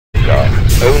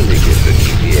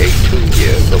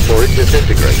and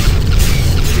disintegrate.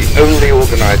 The only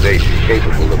organization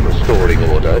capable of restoring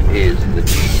order is the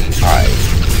GTI.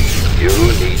 You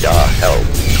need our help.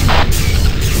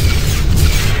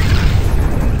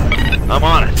 I'm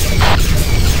on it.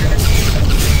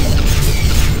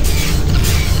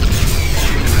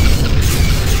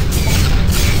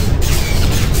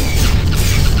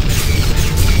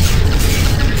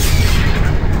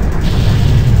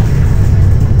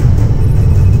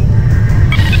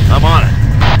 I'm on it.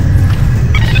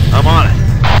 I'm on it.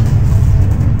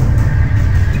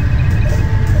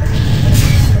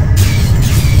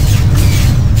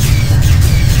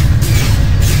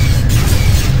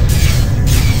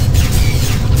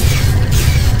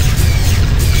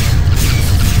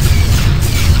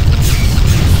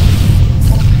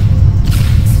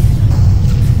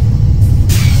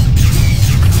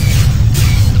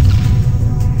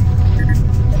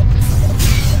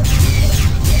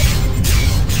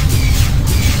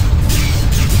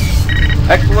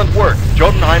 Excellent work.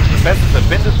 Jotunheim's defenses have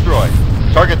been destroyed.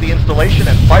 Target the installation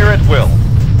and fire at will.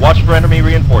 Watch for enemy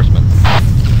reinforcements.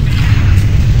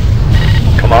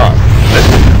 Come on,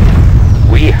 listen.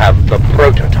 We have the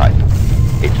prototype.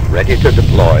 It's ready to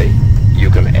deploy. You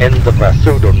can end the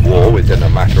Vasudhan war within a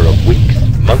matter of weeks,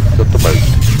 months at the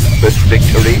most. But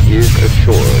victory is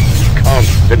assured. Can't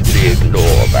simply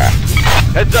ignore that.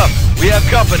 Heads up, we have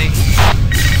company.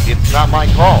 It's not my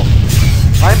call.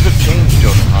 Times have changed,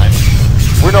 Jotunheim.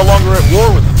 We're no longer at war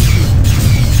with them.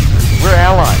 We're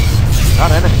allies,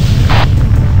 not enemies.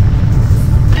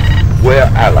 We're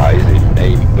allies in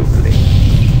name only.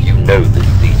 You know this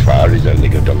ceasefire is only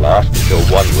going to last until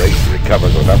one race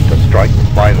recovers enough to strike the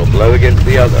final blow against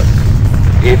the other.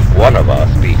 If one of our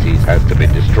species has to be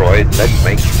destroyed, let's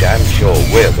make damn sure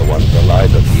we're the ones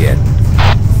alive at the end.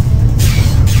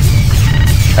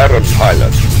 Terran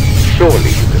pilots,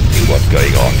 surely you can see what's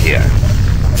going on here.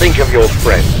 Think of your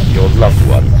friends, your loved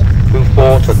ones, who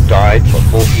fought and died for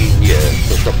 14 years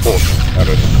to support the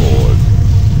Terran cause.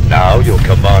 Now your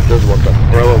commanders want to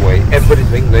throw away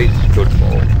everything they stood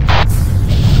for.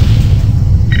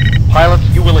 Pilots,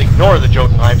 you will ignore the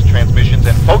Jotunheim's transmissions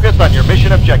and focus on your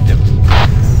mission objectives.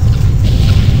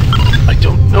 I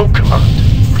don't know, Command.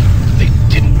 They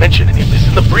didn't mention any of this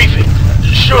in the briefing.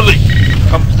 Surely...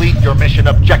 Complete your mission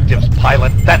objectives,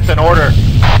 pilot. That's an order.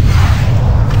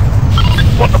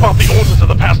 What about the orders of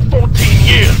the past 14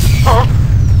 years, huh?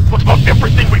 What about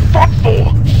everything we fought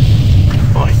for?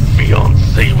 My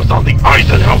fiancée was on the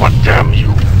Eisenhower, damn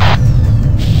you!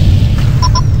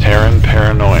 Terran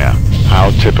paranoia. How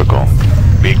typical.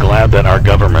 Be glad that our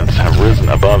governments have risen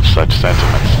above such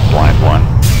sentiments, Blind One.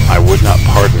 I would not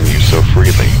pardon you so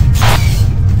freely.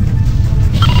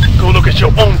 Go look at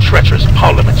your own treacherous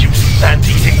parliament, you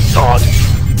sand-eating sod!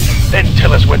 Then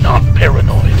tell us we're not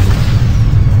paranoid.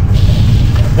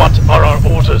 What are our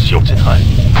orders, Jotunheim?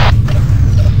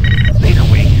 Zeta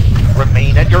Wing,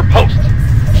 remain at your post.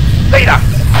 Zeta!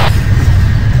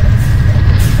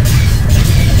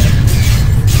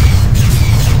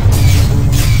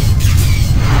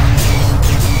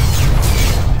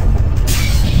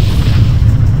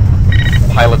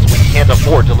 Pilots, we can't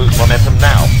afford to lose momentum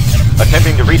now.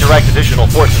 Attempting to redirect additional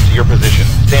forces to your position.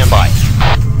 Stand by.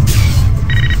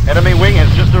 Enemy wing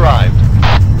has just arrived.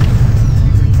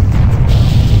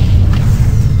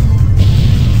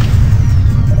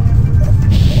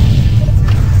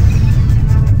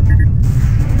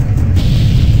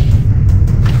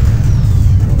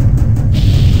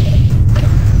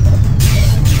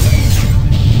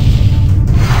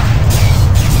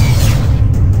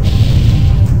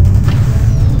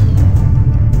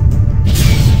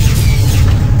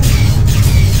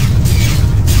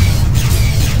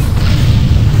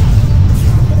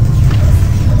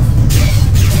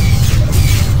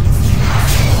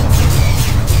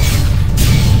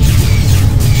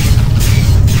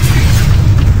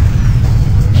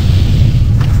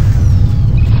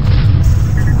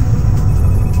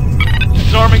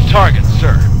 Disarming target,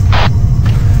 sir.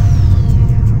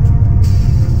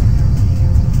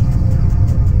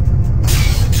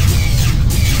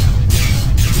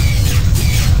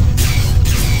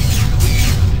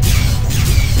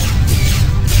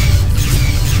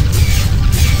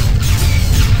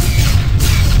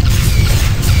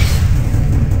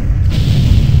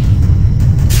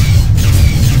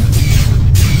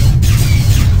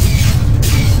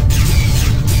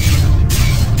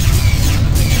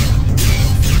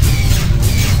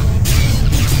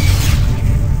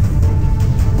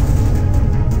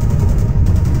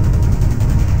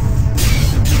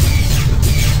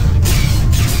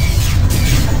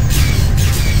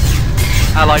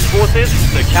 Allied forces,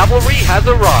 the cavalry has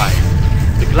arrived.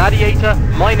 The Gladiator,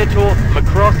 Minotaur,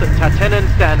 Macross and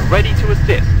Tatenan stand ready to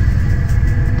assist,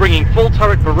 bringing full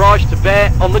turret barrage to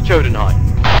bear on the Jotunheim.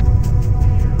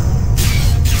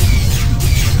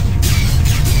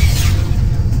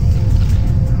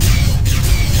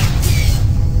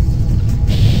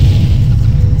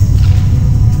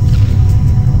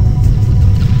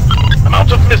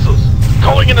 Amount of missiles.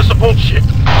 Calling in a support ship.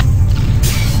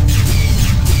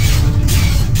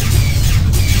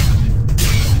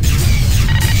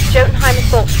 Jotunheim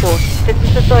Assault Force, this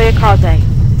is Soya Kaze.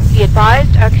 Be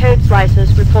advised, our code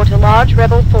slicers report a large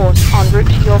rebel force en route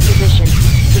to your position.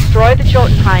 Destroy the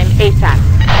Jotunheim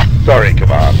ASAP. Sorry,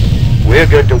 Command. We're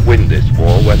going to win this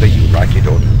war whether you like it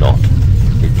or not.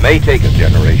 It may take a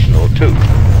generation or two,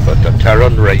 but the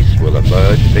Terran race will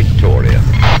emerge victorious.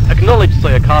 Acknowledged,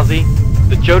 Soyakaze.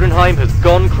 The Jotunheim has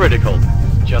gone critical.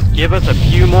 Just give us a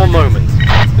few more moments.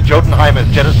 The Jotunheim has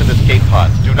jettisoned escape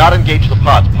pods. Do not engage the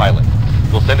pods, pilot.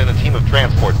 We'll send in a team of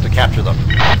transports to capture them.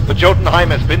 The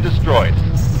Jotunheim has been destroyed.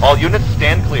 All units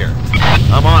stand clear.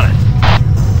 I'm on it.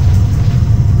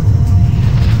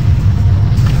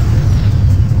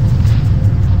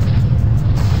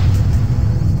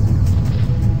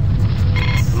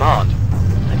 Command,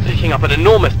 I'm picking up an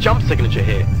enormous jump signature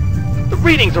here. The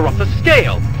readings are off the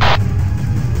scale.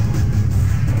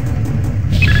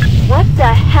 What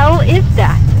the hell is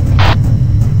that?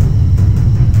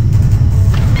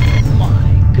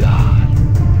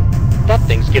 That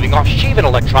thing's giving off Shivan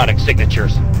electronic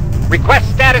signatures.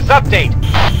 Request status update!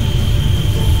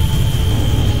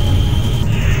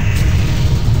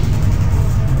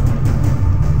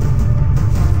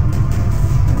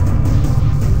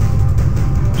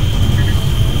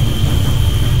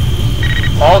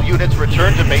 All units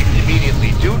return to base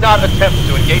immediately. Do not attempt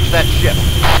to engage that ship.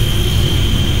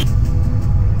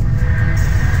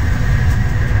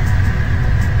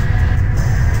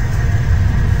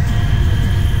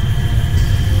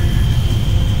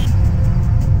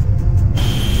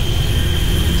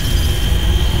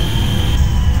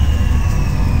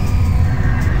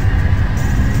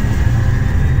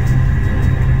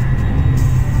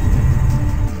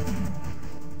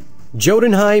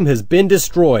 Jotunheim has been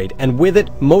destroyed, and with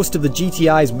it, most of the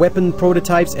GTI's weapon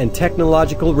prototypes and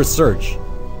technological research.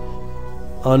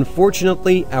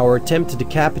 Unfortunately, our attempt to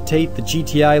decapitate the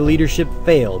GTI leadership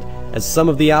failed, as some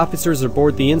of the officers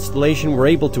aboard the installation were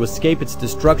able to escape its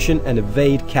destruction and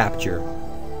evade capture.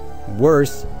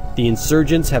 Worse, the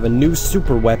insurgents have a new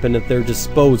superweapon at their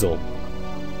disposal.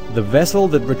 The vessel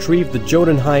that retrieved the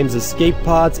Jotunheim's escape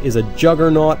pods is a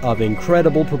juggernaut of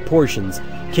incredible proportions,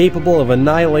 capable of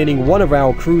annihilating one of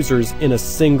our cruisers in a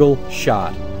single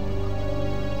shot.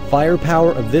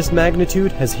 Firepower of this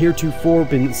magnitude has heretofore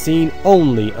been seen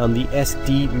only on the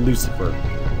SD Lucifer.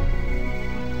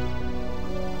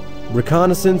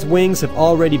 Reconnaissance wings have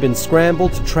already been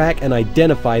scrambled to track and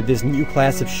identify this new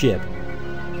class of ship.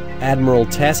 Admiral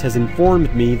Tess has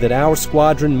informed me that our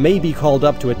squadron may be called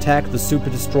up to attack the Super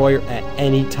Destroyer at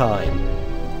any time.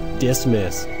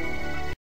 Dismiss.